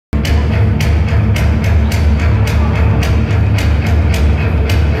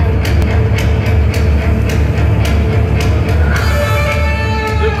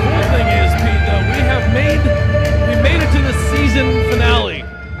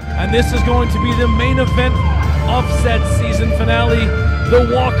and this is going to be the main event of said season finale.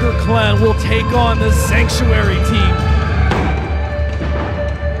 The Walker Clan will take on the Sanctuary team.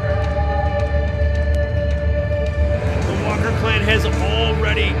 The Walker Clan has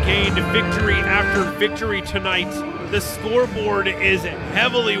already gained victory after victory tonight. The scoreboard is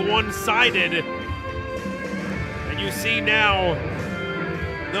heavily one-sided. And you see now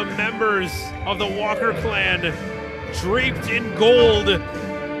the members of the Walker Clan draped in gold,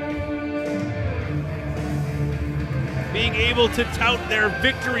 being able to tout their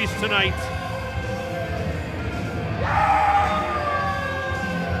victories tonight.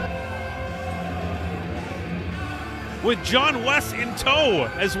 With John West in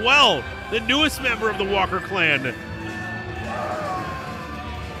tow as well, the newest member of the Walker Clan.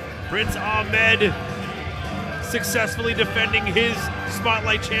 Prince Ahmed successfully defending his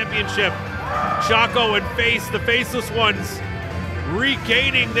Spotlight Championship. Chaco and Face, the Faceless Ones,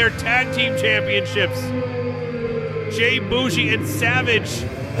 regaining their tag team championships. Jay Bougie and Savage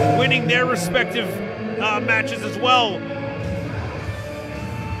winning their respective matches as well.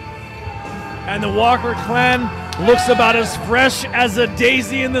 And the Walker Clan looks about as fresh as a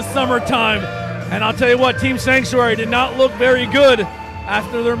daisy in the summertime. And I'll tell you what, Team Sanctuary did not look very good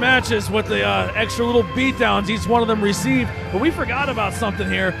after their matches with the extra little beatdowns each one of them received. But we forgot about something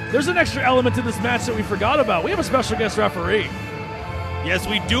here. There's an extra element to this match that we forgot about. We have a special guest referee. Yes,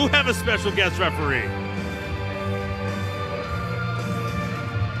 we do have a special guest referee.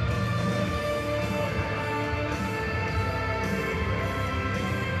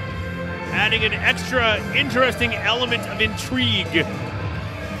 Adding an extra interesting element of intrigue.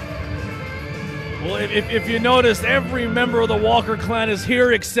 Well, if you notice, every member of the Walker Clan is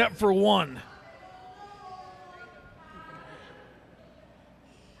here except for one.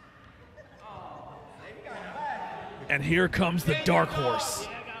 And here comes the Dark Horse.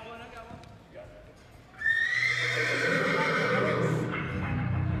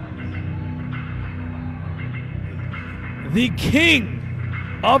 The king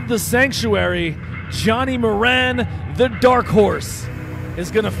of the Sanctuary, Johnny Moran, the Dark Horse, is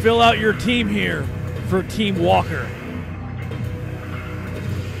going to fill out your team here for Team Walker.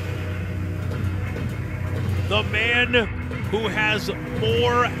 The man who has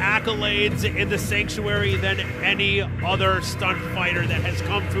more accolades in the Sanctuary than any other stunt fighter that has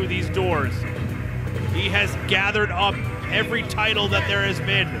come through these doors. He has gathered up every title that there has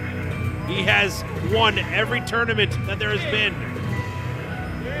been. He has won every tournament that there has been.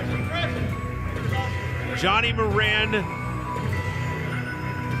 Johnny Moran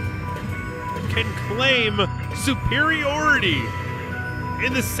can claim superiority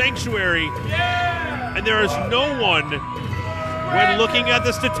in the Sanctuary, and there is no one, when looking at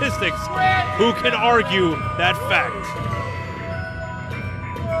the statistics, who can argue that fact.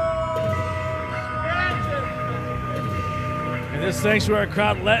 And this Sanctuary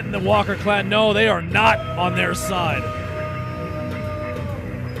crowd letting the Walker Clan know they are not on their side.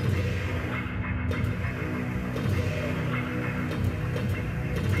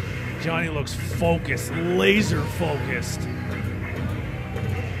 Johnny looks focused, laser focused.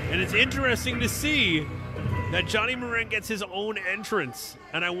 And it's interesting to see that Johnny Moran gets his own entrance,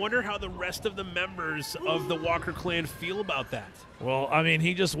 and I wonder how the rest of the members of the Walker Clan feel about that. Well, I mean,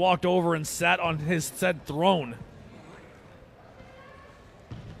 he just walked over and sat on his said throne.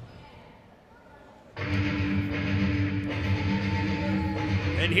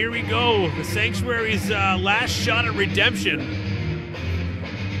 And here we go, the Sanctuary's last shot at redemption.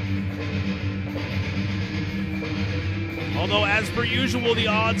 Although, as per usual, the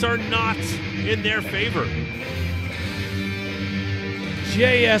odds are not in their favor.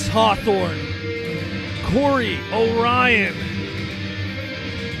 J.S. Hawthorne, Corey Orion.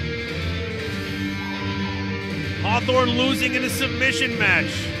 Hawthorne losing in a submission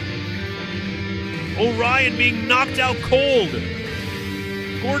match. Orion being knocked out cold.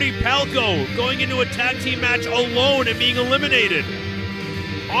 Gordy Palco going into a tag team match alone and being eliminated.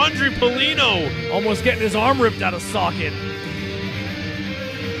 Andre Polino almost getting his arm ripped out of socket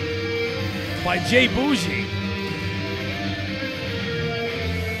by Jay Bougie.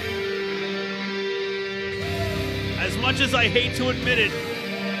 As much as I hate to admit it,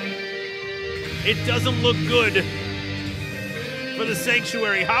 it doesn't look good for the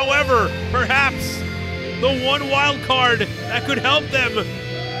Sanctuary. However, perhaps the one wild card that could help them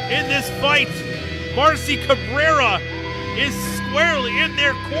in this fight, Marcy Cabrera, is squarely in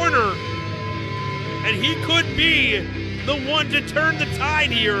their corner, and he could be the one to turn the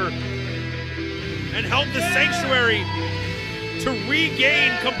tide here and help the Sanctuary to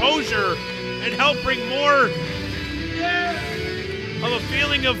regain composure and help bring more of a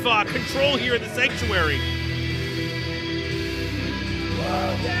feeling of control here in the sanctuary.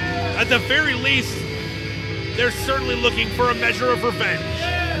 At the very least, they're certainly looking for a measure of revenge.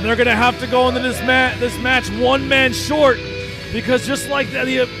 And they're going to have to go into this match one man short, because just like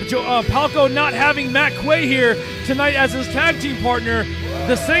Palco not having Matt Quay here tonight as his tag team partner,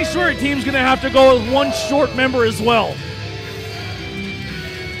 the Sanctuary team's going to have to go with one short member as well.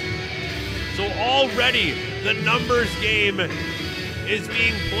 So already the numbers game is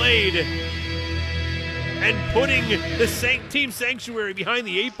being played and putting the Team Sanctuary behind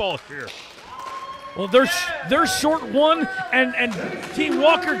the 8 ball here. Well, they're short one, and Team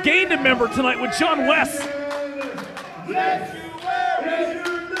Walker gained a member tonight with John West.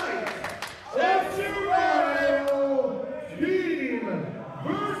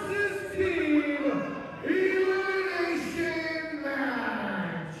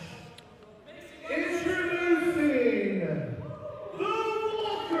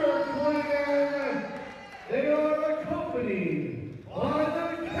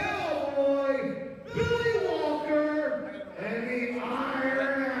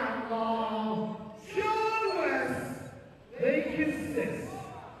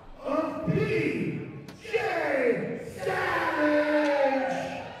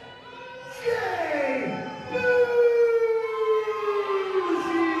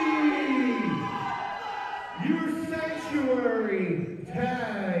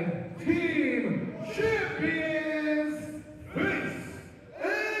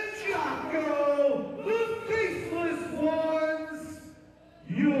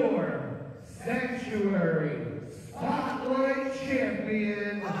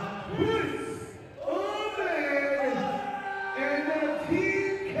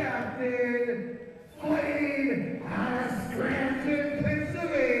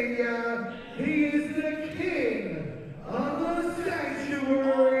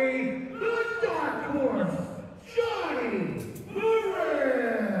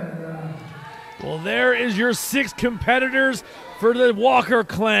 Well, there is your 6 competitors for the Walker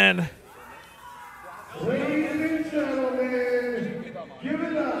clan. Ladies and gentlemen, give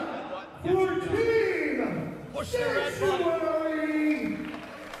it up for Team Sanctuary,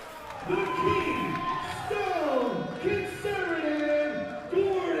 the King, Stone, Conservative,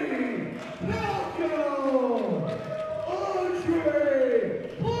 Gordy, Palco, Andre,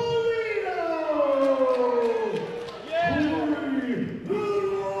 Paulino, Corey, the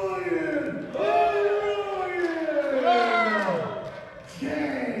Lion,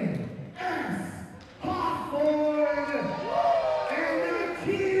 J.S. Hawthorne, and the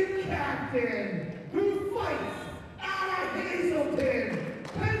team captain who fights out of Hazleton,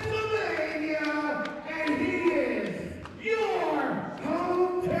 Pennsylvania, and he is your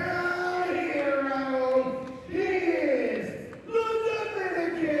hometown hero. He is the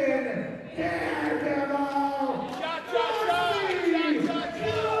Dominican Daredevil.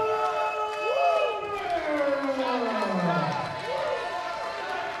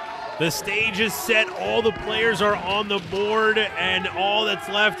 The stage is set, all the players are on the board, and all that's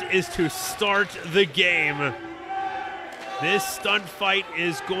left is to start the game. This stunt fight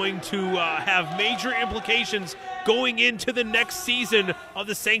is going to have major implications going into the next season of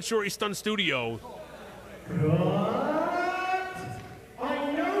the Sanctuary Stunt Studio.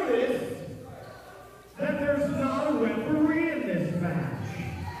 I noticed that there's not a referee in this match.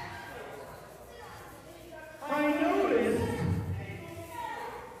 I noticed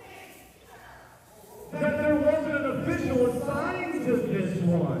that there wasn't an official assigned to this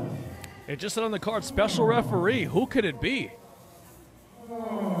one. It just said on the card, special referee. Who could it be? You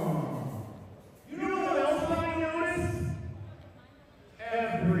know what else I noticed?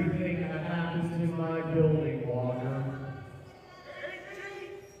 Everything that happens in my building, Walker.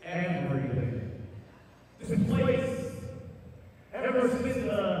 Everything. This place, ever since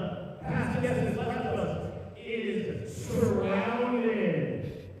the past guest has left us, is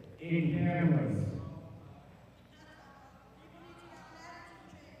surrounded in cameras.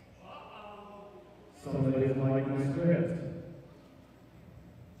 Somebody didn't like my script.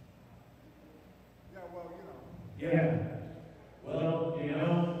 Yeah. Well, you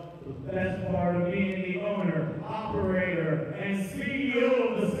know, the best part of being the owner, operator, and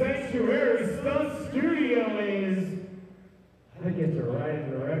CEO of the Sanctuary Stunt Studio is I get to write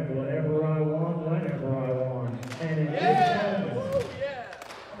and direct whatever I want, whenever I want. And in this moment,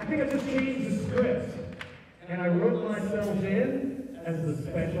 I think I just changed the script. And I wrote myself in as the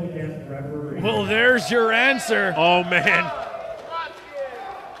special guest referee. Well, there's your answer. Oh, man.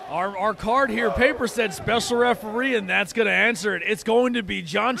 Our card here, paper said special referee, and that's going to answer it. It's going to be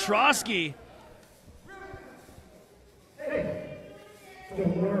John Trotsky. Hey,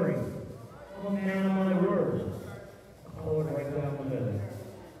 worry. I'm a man of my word. Call it right down the middle.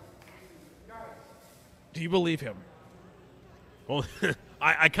 Do you believe him? Well,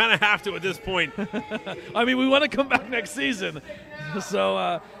 I kind of have to at this point. I mean, we want to come back next season.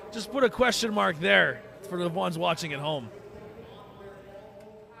 So just put a question mark there for the ones watching at home.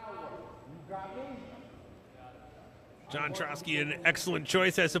 John Trotsky, an excellent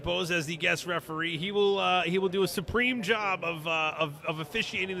choice, I suppose, as the guest referee. He will do a supreme job of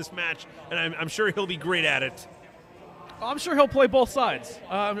officiating this match, and I'm sure he'll be great at it. I'm sure he'll play both sides.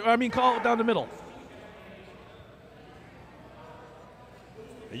 Call it down the middle.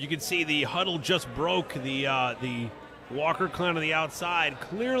 You can see the huddle just broke. The Walker clan on the outside,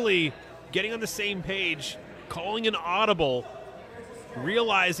 clearly getting on the same page, calling an audible,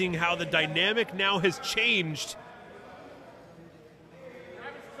 realizing how the dynamic now has changed,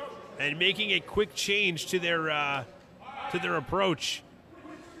 and making a quick change to their approach.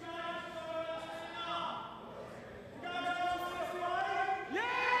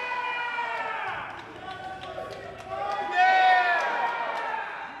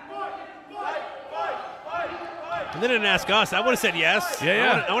 And they didn't ask us. I would have said yes.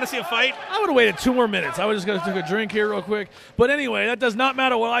 Yeah. I want to see a fight. I would have waited 2 more minutes. I would just took a drink here real quick. But anyway, that does not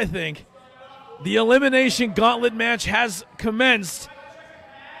matter what I think. The Elimination Gauntlet match has commenced.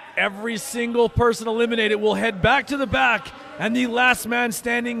 Every single person eliminated will head back to the back, and the last man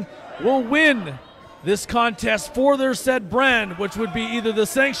standing will win this contest for their said brand, which would be either the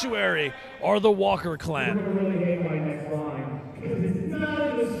Sanctuary or the Walker clan. You're gonna really hate my next line because it's not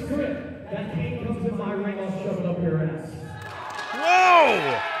in the script. That king comes in my ring, I'll shove it up your ass.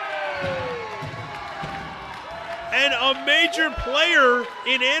 Whoa! And a major player,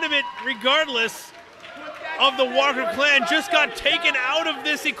 inanimate regardless, of the Walker clan just got taken out of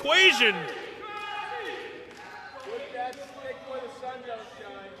this equation.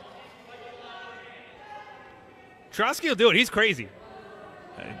 Trotsky will do it. He's crazy.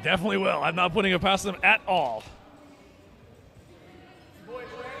 I definitely will. I'm not putting it past them at all.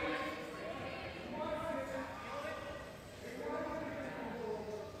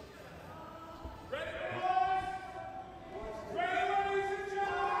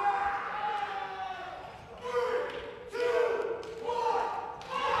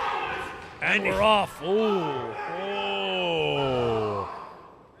 And we're off. Oh.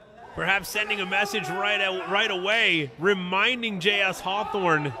 Perhaps sending a message right away, reminding J.S.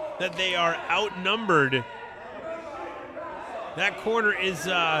 Hawthorne that they are outnumbered. That corner is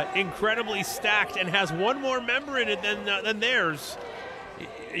incredibly stacked and has one more member in it than theirs.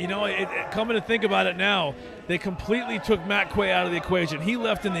 You know, coming to think about it now, they completely took Matt Quay out of the equation. He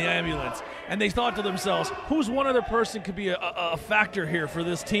left in the ambulance, and they thought to themselves, who's one other person could be a factor here for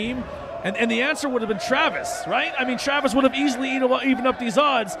this team? And the answer would have been Travis, right? I mean, Travis would have easily evened up these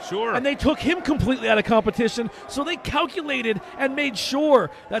odds. Sure. And they took him completely out of competition, so they calculated and made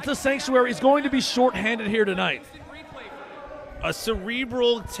sure that the Sanctuary is going to be shorthanded here tonight. A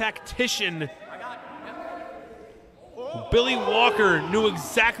cerebral tactician. Billy Walker knew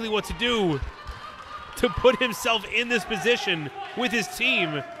exactly what to do to put himself in this position with his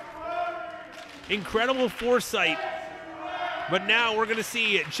team. Incredible foresight. But now we're going to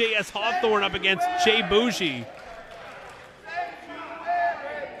see J.S. Hawthorne up against Jay Bougie. I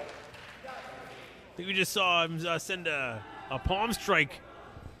think we just saw him send a palm strike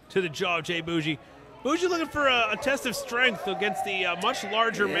to the jaw of Jay Bougie. Bougie looking for a test of strength against the much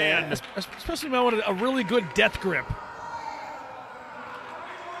larger man. Especially when I wanted a really good death grip.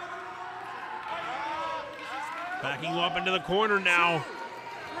 Backing up into the corner now.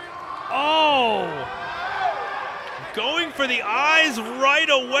 Oh! Going for the eyes right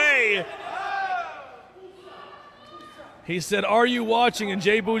away. He said, "Are you watching?" And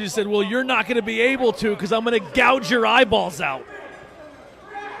Jay Bougie said, "Well, you're not going to be able to because I'm going to gouge your eyeballs out."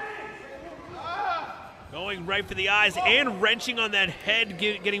 Going right for the eyes and wrenching on that head,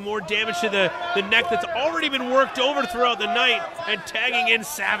 getting more damage to the neck that's already been worked over throughout the night, and tagging in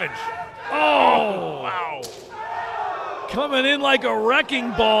Savage. Oh! Wow. Coming in like a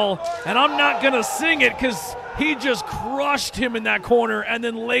wrecking ball, and I'm not going to sing it because he just crushed him in that corner and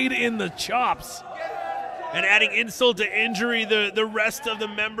then laid in the chops. And adding insult to injury, the rest of the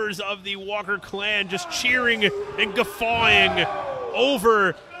members of the Walker clan just cheering and guffawing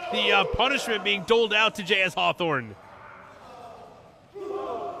over the punishment being doled out to J.S. Hawthorne.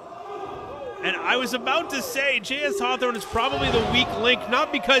 And I was about to say J.S. Hawthorne is probably the weak link,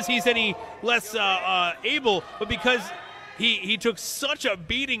 not because he's any less able, but because he took such a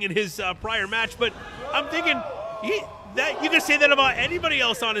beating in his prior match. But I'm thinking that you can say that about anybody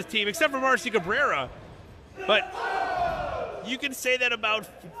else on his team except for Marcy Cabrera. But You can say that about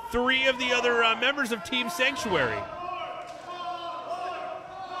 3 of the other members of Team Sanctuary.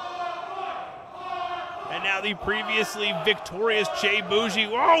 And now the previously victorious Jay Bougie.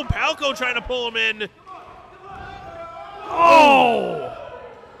 Whoa, Palco trying to pull him in. Oh!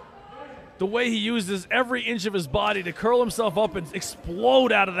 The way he uses every inch of his body to curl himself up and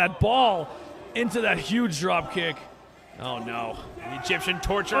explode out of that ball into that huge drop kick. Oh no. The Egyptian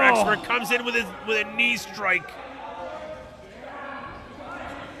torture expert comes in with a knee strike.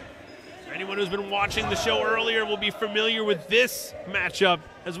 Anyone who's been watching the show earlier will be familiar with this matchup,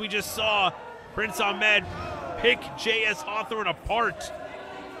 as we just saw Prince Ahmed pick J.S. Hawthorne apart.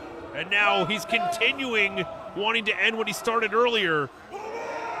 And now he's continuing wanting to end what he started earlier.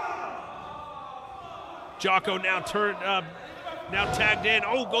 Jocko now tagged in.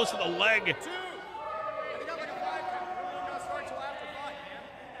 Oh, goes to the leg.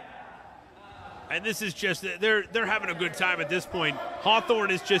 And this is just, they're having a good time at this point.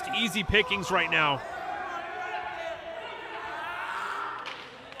 Hawthorne is just easy pickings right now.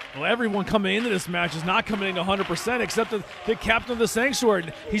 Well, everyone coming into this match is not coming in 100%, except the captain of the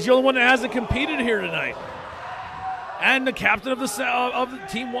Sanctuary. He's the only one that hasn't competed here tonight. And the captain of the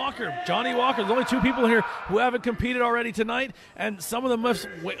Team Walker, Johnny Walker. There's only 2 people here who haven't competed already tonight, and some of them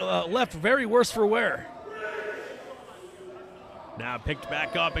left very worse for wear. Now picked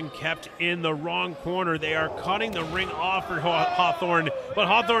back up and kept in the wrong corner. They are cutting the ring off for Hawthorne, but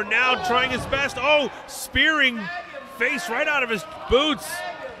Hawthorne now trying his best. Oh, spearing face right out of his boots.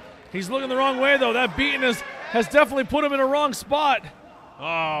 He's looking the wrong way, though. That beating has definitely put him in a wrong spot.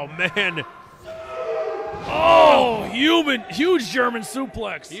 Oh, man. Oh, huge German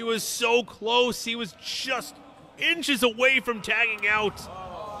suplex. He was so close. He was just inches away from tagging out.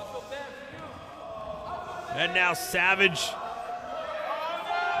 And now Savage.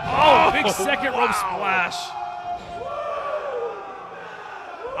 Oh, big second rope splash.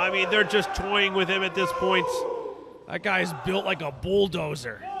 I mean, they're just toying with him at this point. That guy's built like a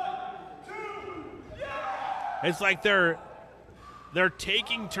bulldozer. It's like they're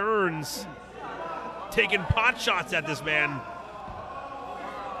taking turns, taking pot shots at this man.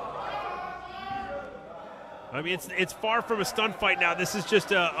 I mean, it's far from a stunt fight now. This is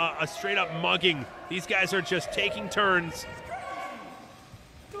just a straight-up mugging. These guys are just taking turns.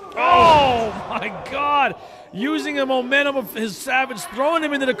 Oh, my God. Using the momentum of his Savage, throwing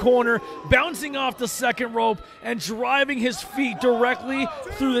him into the corner, bouncing off the second rope, and driving his feet directly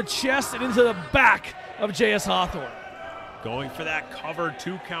through the chest and into the back of J.S. Hawthorne. Going for that cover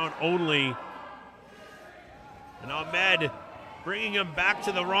 2 count only. And Ahmed bringing him back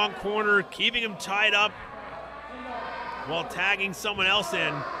to the wrong corner, keeping him tied up while tagging someone else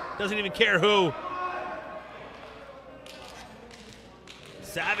in. Doesn't even care who.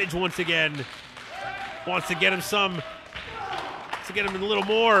 Savage once again wants to get him a little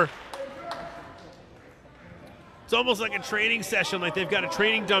more. It's almost like a training session, like they've got a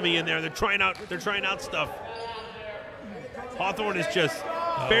training dummy in there. They're trying out stuff. Hawthorne is just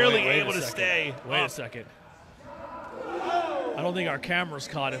barely able to stay. Wait a second. I don't think our cameras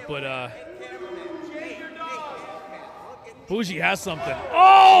caught it, but Bougie has something.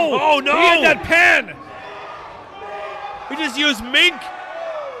 Oh no! He had that pen. He just used Mink.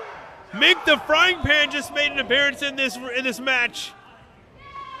 Mink the frying pan just made an appearance in this match.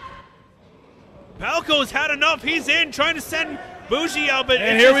 Palco's had enough. He's in, trying to send Bougie out, but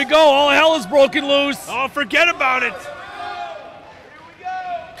and here we go. All hell is broken loose. Oh, forget about it.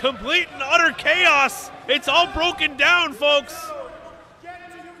 Complete and utter chaos. It's all broken down, folks.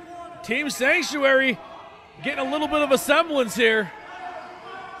 Team Sanctuary getting a little bit of a semblance here.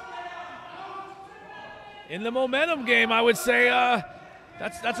 In the momentum game, I would say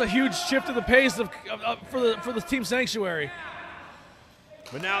that's a huge shift of the pace for the Team Sanctuary.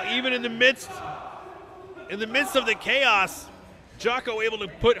 But now, even in the midst of the chaos, Jocko able to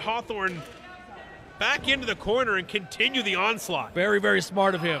put Hawthorne back into the corner and continue the onslaught. Very, very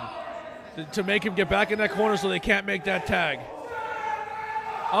smart of him to make him get back in that corner so they can't make that tag.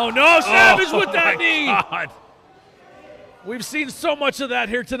 Oh no, Savage with that knee! God. We've seen so much of that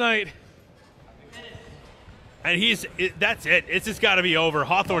here tonight. And that's it. It's just got to be over.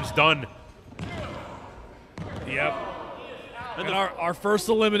 Hawthorne's done. Yep. And our first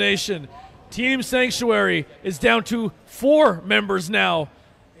elimination. Team Sanctuary is down to 4 members now.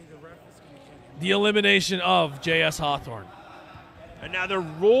 The elimination of J.S. Hawthorne. And now they're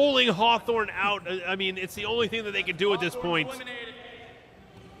rolling Hawthorne out. I mean, it's the only thing that they can do at this point.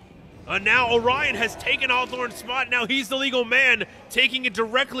 And now Orion has taken Hawthorne's spot. Now he's the legal man, taking it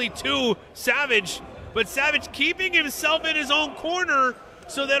directly to Savage. But Savage keeping himself in his own corner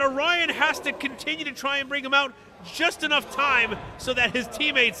so that Orion has to continue to try and bring him out just enough time so that his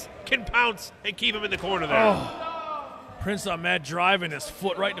teammates can pounce and keep him in the corner there. Oh. Prince Ahmed driving his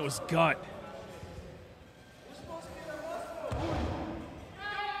foot right into his gut.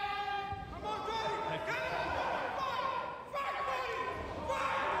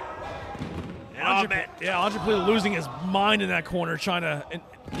 Ahmed. Yeah, Andre Polito losing his mind in that corner, trying to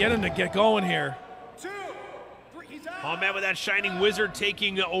get him to get going here. Ahmed with that Shining Wizard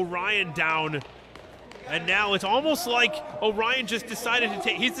taking Orion down. And now it's almost like Orion just decided to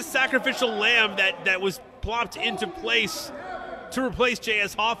take, he's the sacrificial lamb that was plopped into place to replace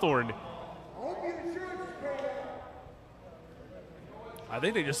J.S. Hawthorne. I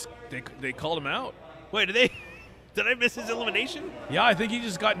think they called him out. Wait, did I miss his elimination? Yeah, I think he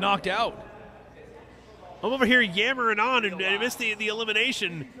just got knocked out. I'm over here yammering on and I missed the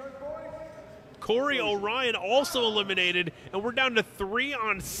elimination. Corey Orion also eliminated, and we're down to 3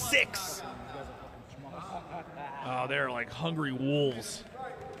 on 6. Oh, they're like hungry wolves.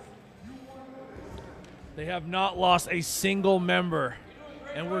 They have not lost a single member,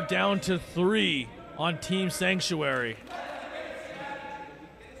 and we're down to 3 on Team Sanctuary.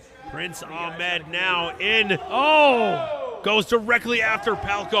 Prince Ahmed now in. Oh! Goes directly after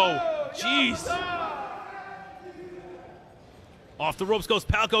Palco. Jeez. Off the ropes goes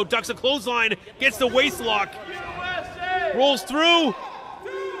Palco, ducks a clothesline, gets the waist lock, rolls through,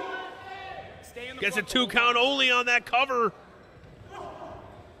 gets a 2 count only on that cover.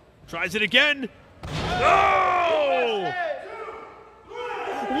 Tries it again. Oh!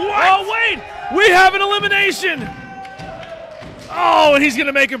 What? Oh, wait! We have an elimination! Oh, and he's going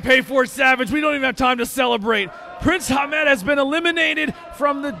to make him pay for it, Savage. We don't even have time to celebrate. Prince Ahmed has been eliminated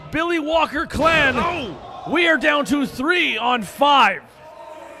from the Billy Walker clan. Oh! We are down to 3 on 5.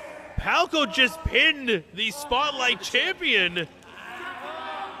 Palco just pinned the Spotlight champion.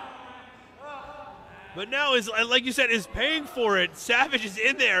 But now, is like you said, is paying for it. Savage is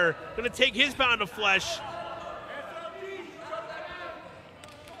in there, going to take his pound of flesh.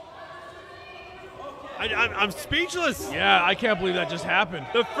 I'm speechless. Yeah, I can't believe that just happened.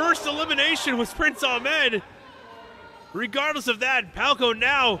 The first elimination was Prince Ahmed. Regardless of that, Palco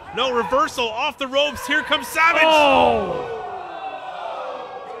now, no reversal, off the ropes. Here comes Savage. Oh!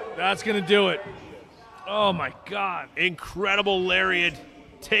 That's going to do it. Oh, my God. Incredible lariat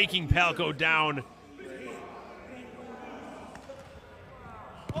taking Palco down.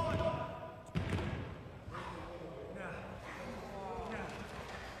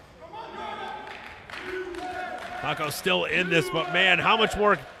 Palco's still in this, but man, how much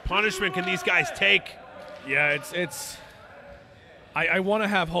more punishment can these guys take? Yeah, I want to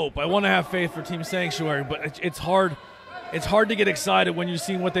have hope. I want to have faith for Team Sanctuary, but it's hard. It's hard to get excited when you've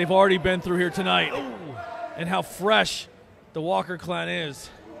seen what they've already been through here tonight, and how fresh the Walker clan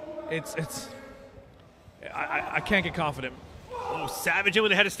is. I can't get confident. Oh, Savage in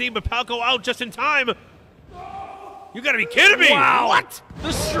with a head of steam, but Palco out just in time. You got to be kidding me! Wow! What?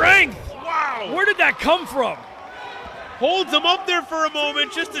 The strength! Wow! Where did that come from? Holds him up there for a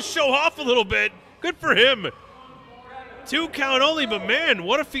moment just to show off a little bit. Good for him. 2 count only, but man,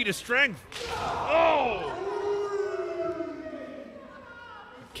 what a feat of strength. Oh!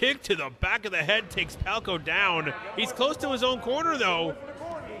 Kick to the back of the head takes Palco down. He's close to his own corner, though.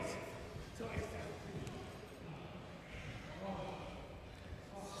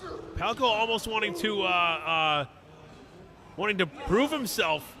 Palco almost wanting to prove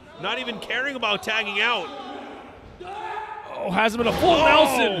himself, not even caring about tagging out. Oh, has him in a full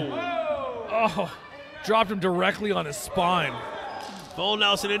Nelson. Oh, dropped him directly on his spine. Full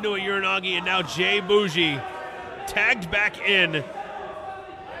Nelson into a Uranagi, and now Jay Bougie tagged back in.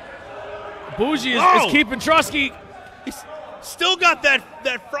 Bougie is keeping Trusky. He's still got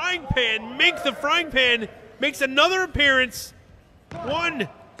that frying pan. Mink the frying pan makes another appearance. 1,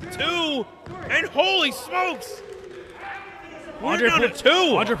 2, and holy smokes! We're down to 2.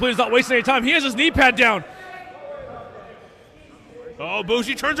 Andre Polito's not wasting any time. He has his knee pad down. Oh,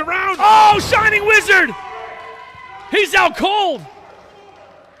 Bougie turns around. Oh, Shining Wizard! He's out cold.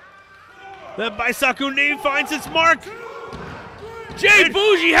 The Baisaku knee finds its mark. Jay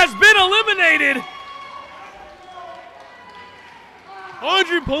Bougie has been eliminated.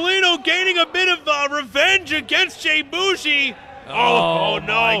 Andre Polito gaining a bit of revenge against Jay Bougie. Oh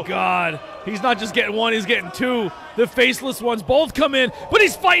no. My God. He's not just getting 1, he's getting 2. The faceless ones both come in, but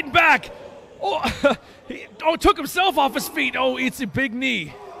he's fighting back. Oh, took himself off his feet. Oh, it's a big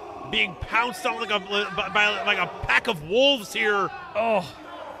knee. Being pounced on by a pack of wolves here. Oh.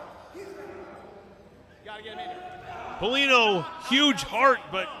 Polito, huge heart,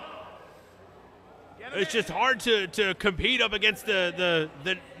 but It's just hard to compete up against the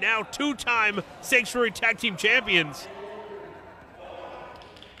now two-time Sanctuary Tag Team Champions.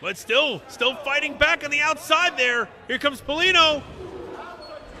 But still fighting back on the outside there. Here comes Polino.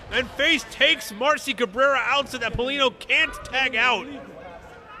 And Face takes Marcy Cabrera out so that Polino can't tag out.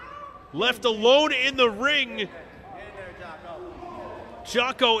 Left alone in the ring.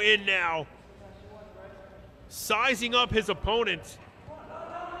 Jocko in now. Sizing up his opponent.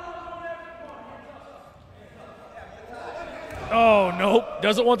 Oh, nope.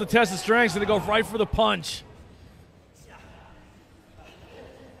 Doesn't want to test his strength, so they go right for the punch.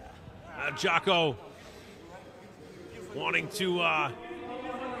 Jocko wanting to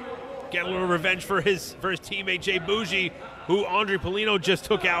get a little revenge for his teammate Jay Bougie, who Andre Polino just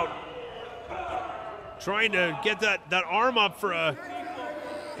took out. Trying to get that arm up for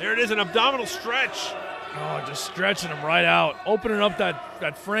there it is, an abdominal stretch. Oh, just stretching him right out. Opening up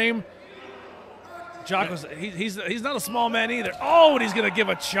that frame. Jocko's, he's not a small man either. Oh, and he's going to give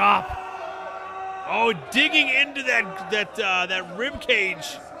a chop. Oh, digging into that rib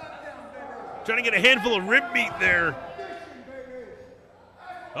cage. Trying to get a handful of rib meat there.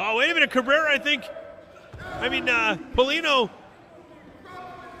 Oh, wait a minute, Cabrera, Polino.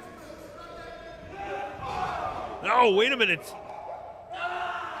 Oh, wait a minute.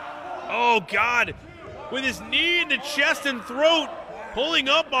 Oh, God. With his knee in the chest and throat, pulling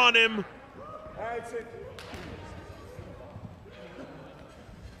up on him.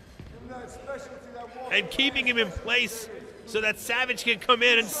 And keeping him in place so that Savage can come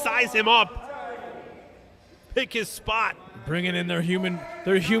in and size him up. Pick his spot. Bringing in their human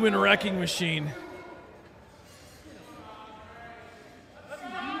wrecking machine.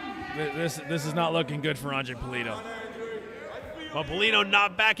 This is not looking good for Andre Polino. Well, Polino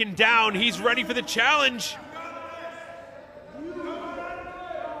not backing down. He's ready for the challenge.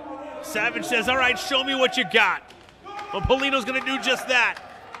 Savage says, all right, show me what you got. Well, Polino's going to do just that.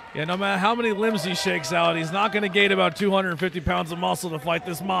 Yeah, no matter how many limbs he shakes out, he's not going to gain about 250 pounds of muscle to fight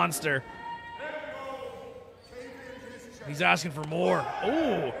this monster. He's asking for more.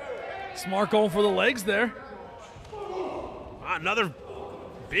 Ooh, smart going for the legs there. Another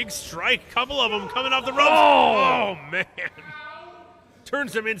big strike. Couple of them coming off the ropes. Oh, man.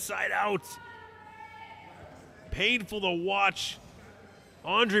 Turns him inside out. Painful to watch.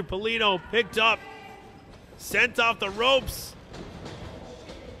 Andre Polino picked up. Sent off the ropes.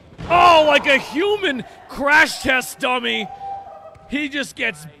 Oh, like a human crash test dummy. He just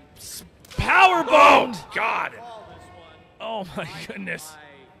gets powerbombed. Oh, God. Oh, my goodness.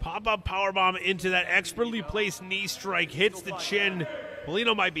 Pop-up powerbomb into that expertly placed knee strike. Hits the chin.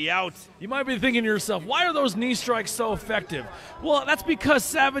 Polino might be out. You might be thinking to yourself, why are those knee strikes so effective? Well, that's because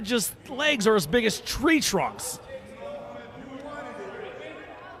Savage's legs are as big as tree trunks.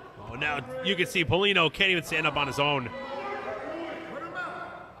 Oh, now you can see Polino can't even stand up on his own.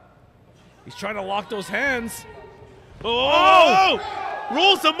 He's trying to lock those hands. Oh!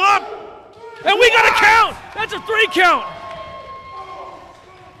 Rolls him up! And we got a count! That's a 3 count!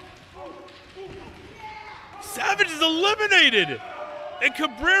 Savage is eliminated! And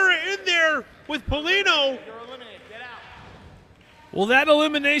Cabrera in there with Polino. Well, that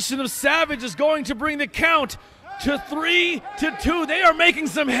elimination of Savage is going to bring the count to 3-2. They are making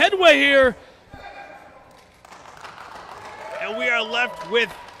some headway here. And we are left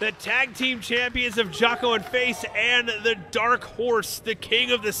with the tag team champions of Jocko and Face and the Dark Horse, the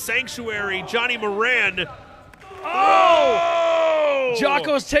king of the Sanctuary, Johnny Moran. Oh!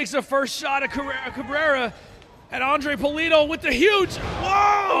 Jocko's takes the first shot at Cabrera. And Andre Polino with the huge.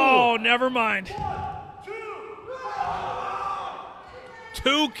 Whoa! Oh, never mind.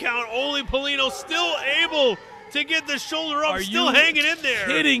 2 count. Only Polino still able to get the shoulder up, Are still you hanging in there.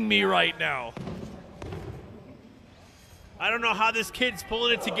 Kidding me right now? I don't know how this kid's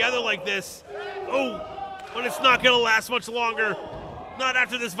pulling it together like this. Oh, but it's not going to last much longer. Not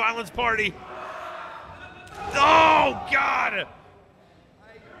after this violence party. Oh, God!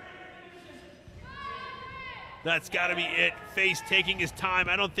 That's got to be it. Face taking his time.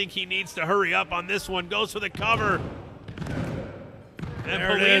 I don't think he needs to hurry up on this one. Goes for the cover. And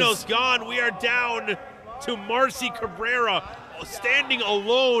Polino's gone. We are down to Marcy Cabrera, standing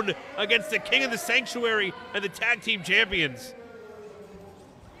alone against the King of the Sanctuary and the Tag Team Champions.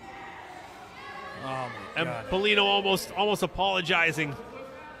 Oh my and God. Polino almost apologizing.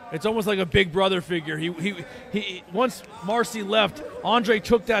 It's almost like a big brother figure. He once Marcy left, Andre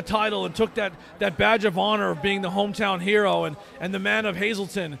took that title and took that badge of honor of being the hometown hero and the man of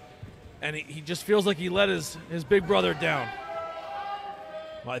Hazleton, and he just feels like he let his big brother down.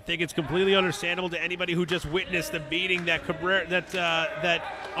 Well, I think it's completely understandable to anybody who just witnessed the beating that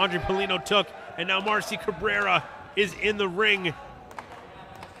Andre Polino took And now Marcy Cabrera is in the ring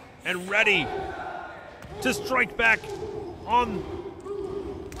and ready to strike back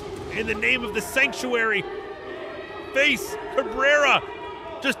in the name of the Sanctuary. Face, Cabrera,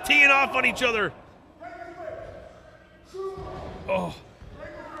 just teeing off on each other. Oh,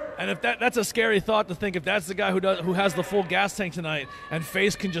 and if that's a scary thought to think, if that's the guy who has the full gas tank tonight, and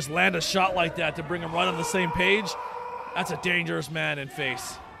Face can just land a shot like that to bring him right on the same page, that's a dangerous man in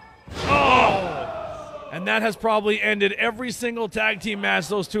Face. Oh, and that has probably ended every single tag team match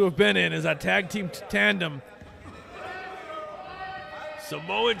those two have been in, is that tag team tandem.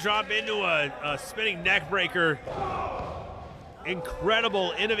 Samoan drop into a spinning neck breaker.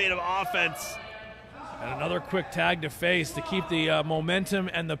 Incredible, innovative offense. And another quick tag to Face to keep the momentum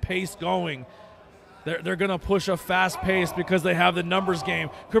and the pace going. They're going to push a fast pace because they have the numbers game.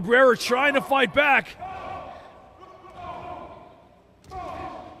 Cabrera trying to fight back.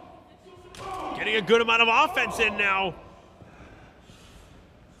 Getting a good amount of offense in now.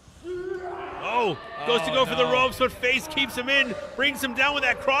 Oh, goes to go for the ropes, but Face keeps him in, brings him down with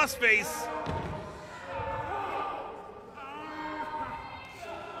that crossface.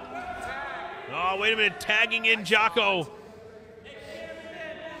 Oh, wait a minute, tagging in Jocko.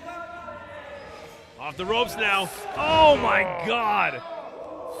 Off the ropes now. Oh my God.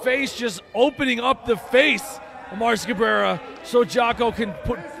 Face just opening up the face of Marcy Cabrera so Jocko can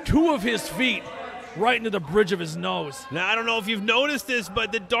put two of his feet right into the bridge of his nose. Now, I don't know if you've noticed this,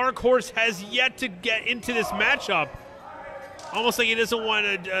 but the Dark Horse has yet to get into this matchup. Almost like he doesn't want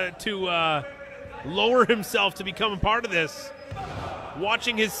to lower himself to become a part of this.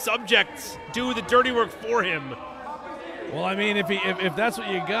 Watching his subjects do the dirty work for him. Well, I mean, if that's what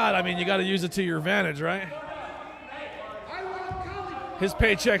you got, I mean, you got to use it to your advantage, right? His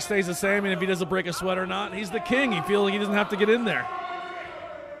paycheck stays the same, and if he doesn't break a sweat or not, he's the king. He feels like he doesn't have to get in there.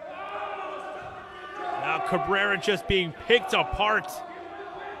 Now Cabrera just being picked apart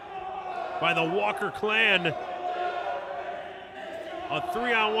by the Walker clan. A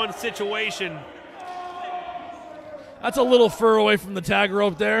 3-on-1 situation. That's a little fur away from the tag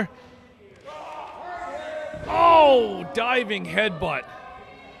rope there. Oh, diving headbutt.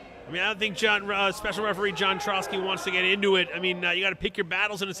 I mean, I don't think special referee John Trotsky wants to get into it. I mean, you got to pick your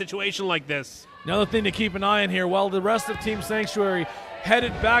battles in a situation like this. Another thing to keep an eye on here, while the rest of Team Sanctuary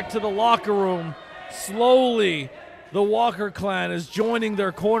headed back to the locker room, slowly the Walker clan is joining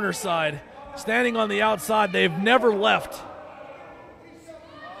their corner side. Standing on the outside, they've never left.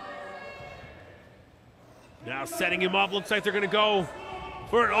 Now setting him up, looks like they're going to go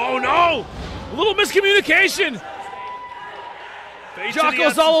for it. Oh, no! A little miscommunication.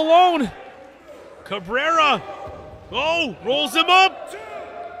 Jocko's all alone. Cabrera. Oh, rolls him up.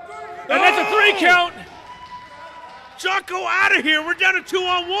 And that's a 3 count. Jocko out of here. We're down to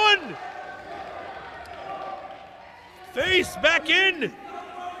 2-on-1. Face back in.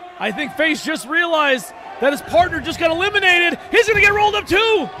 I think Face just realized that his partner just got eliminated. He's going to get rolled up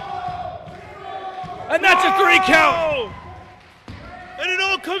too. And that's a 3 count. And it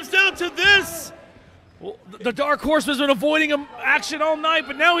all comes down to this. Well, the Dark Horse has been avoiding him action all night,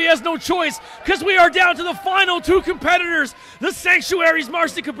 but now he has no choice because we are down to the final 2 competitors. The Sanctuary's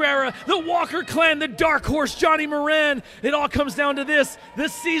Marcy Cabrera, the Walker clan, the Dark Horse, Johnny Moran. It all comes down to this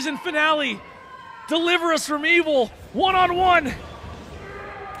season finale. Deliver us from evil, 1-on-1.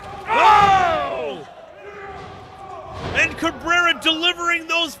 Oh! And Cabrera delivering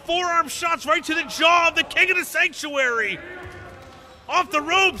those forearm shots right to the jaw of the King of the Sanctuary. Off the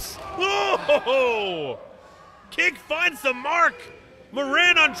ropes. Whoa! Kick finds the mark.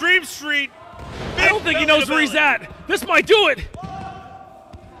 Moran on Dream Street. I don't think he knows where he's at. This might do it.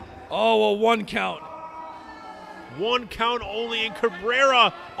 Oh, a 1 count. 1 count only, in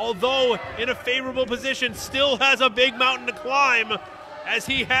Cabrera, although in a favorable position, still has a big mountain to climb, as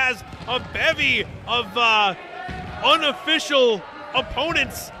he has a bevy of unofficial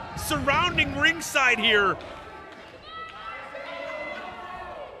opponents surrounding ringside here.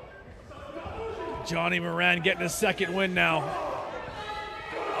 Johnny Moran getting his 2nd win now.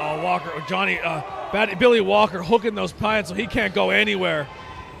 Billy Walker hooking those pines so he can't go anywhere.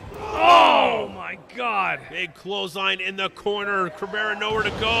 Oh my God. Big clothesline in the corner. Cabrera nowhere to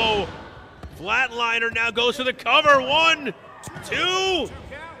go. Flatliner now goes for the cover. 1, 2.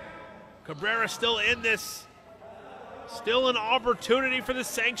 Cabrera still in this. Still an opportunity for the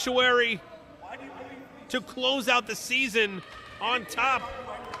Sanctuary to close out the season on top.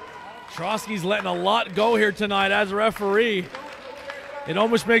 Trotsky's letting a lot go here tonight as a referee. It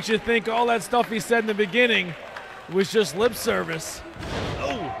almost makes you think all that stuff he said in the beginning was just lip service.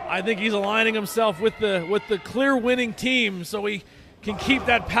 Oh, I think he's aligning himself with the clear winning team, so he can keep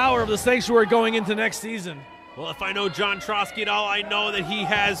that power of the Sanctuary going into next season. Well, if I know John Trotsky at all, I know that he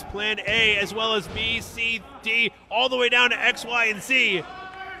has plan A as well as B, C, D, all the way down to X, Y, and Z.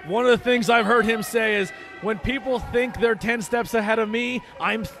 One of the things I've heard him say is, when people think they're 10 steps ahead of me,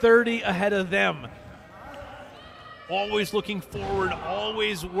 I'm 30 ahead of them. Always looking forward,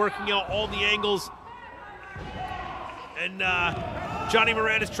 always working out all the angles. And Johnny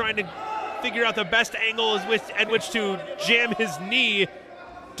Moran is trying to figure out the best angle at which to jam his knee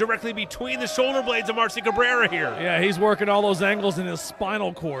directly between the shoulder blades of Marcy Cabrera here. Yeah, he's working all those angles in his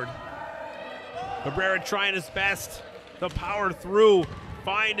spinal cord. Cabrera trying his best to power through,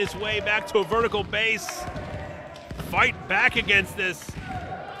 find his way back to a vertical base, fight back against this.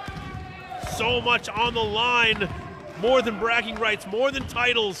 So much on the line, more than bragging rights, more than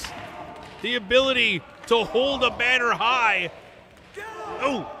titles, the ability to hold a banner high.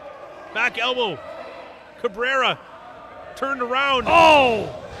 Oh, back elbow. Cabrera turned around. Oh,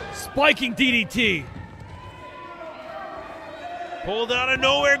 spiking DDT. Pulled out of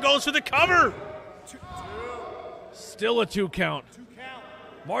nowhere, goes for the cover. Still a 2 count.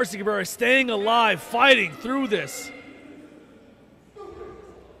 Marcy Cabrera staying alive, fighting through this.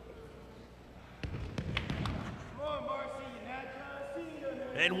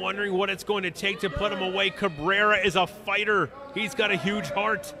 And wondering what it's going to take to put him away. Cabrera is a fighter. He's got a huge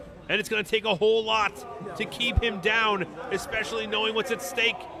heart, and it's going to take a whole lot to keep him down, especially knowing what's at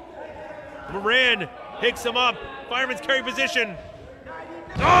stake. Moran picks him up. Fireman's carry position.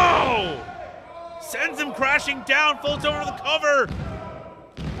 Oh! Sends him crashing down, floats over the cover.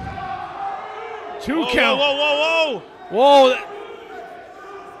 2 count. Whoa, whoa, whoa, whoa. Whoa.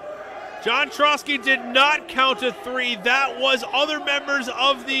 John Trotsky did not count to 3. That was other members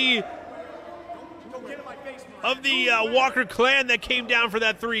of the Walker clan that came down for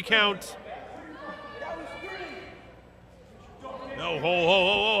that 3 count. No,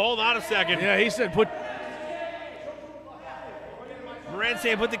 hold on a second. Yeah, he said put. Moran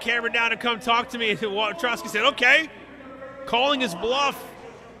saying put the camera down and come talk to me. Trotsky said okay, calling his bluff.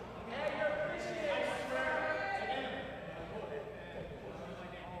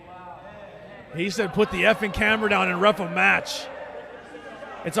 He said put the effing camera down and ref a match.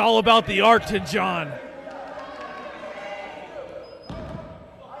 It's all about the art to John.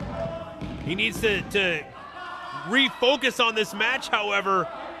 He needs to refocus on this match, however.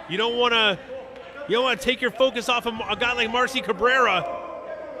 You don't want to take your focus off of a guy like Marcy Cabrera.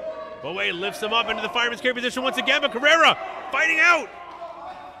 But wait, lifts him up into the fireman's carry position once again, but Cabrera fighting out.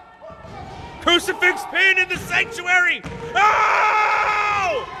 Crucifix pin in the Sanctuary.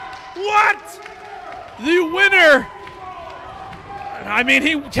 Oh! What? The winner. I mean,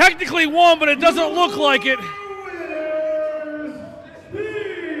 he technically won, but it doesn't look like it.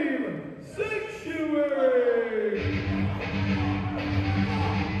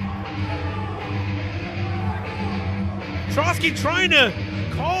 Trotsky trying to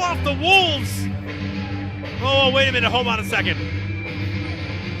call off the Wolves. Oh, wait a minute. Hold on a second.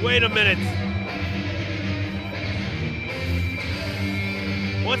 Wait a minute.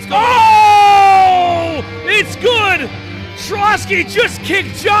 What's going on? Oh! It's good! Trotsky just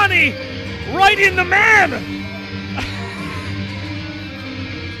kicked Johnny right in the man!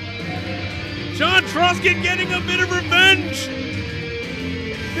 John Trotsky getting a bit of revenge.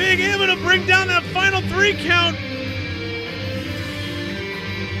 Being able to bring down that final 3 count.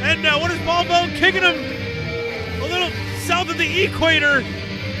 And what is Paul Bell kicking him a little south of the equator?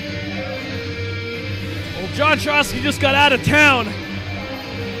 Well, John Trotsky just got out of town.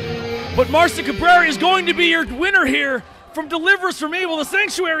 But Marcy Cabrera is going to be your winner here from Delivers from Evil. The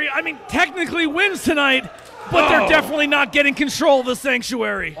Sanctuary, I mean, technically wins tonight, but they're definitely not getting control of the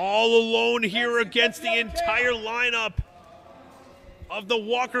Sanctuary. All alone here against the entire lineup of the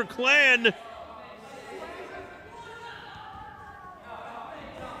Walker clan.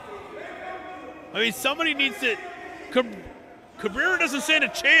 I mean, somebody needs to... Cabrera doesn't stand a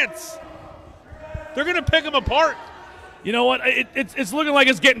chance. They're going to pick him apart. You know what? It's looking like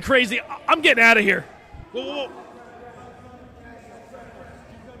it's getting crazy. I'm getting out of here. Whoa, whoa, whoa.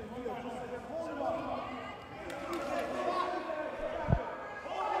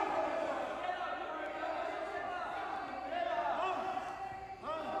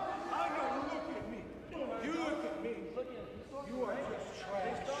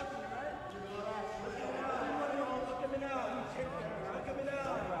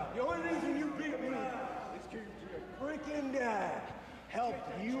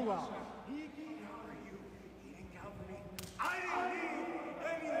 Helped you out. He didn't cover you. He didn't cover me. I didn't need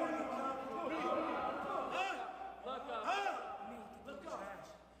anyone to cover me. Look up.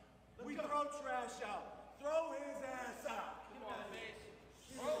 We throw trash out. Throw his ass out.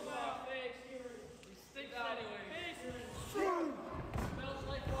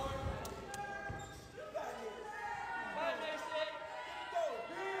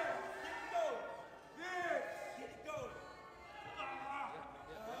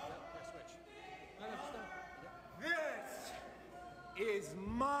 is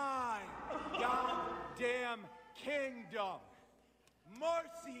my goddamn kingdom.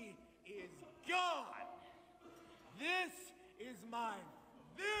 Marcy is gone. This is mine.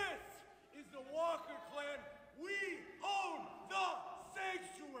 This is the Walker clan. We own the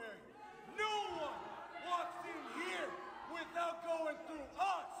sanctuary. No one walks in here without going through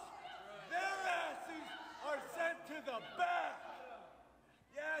us.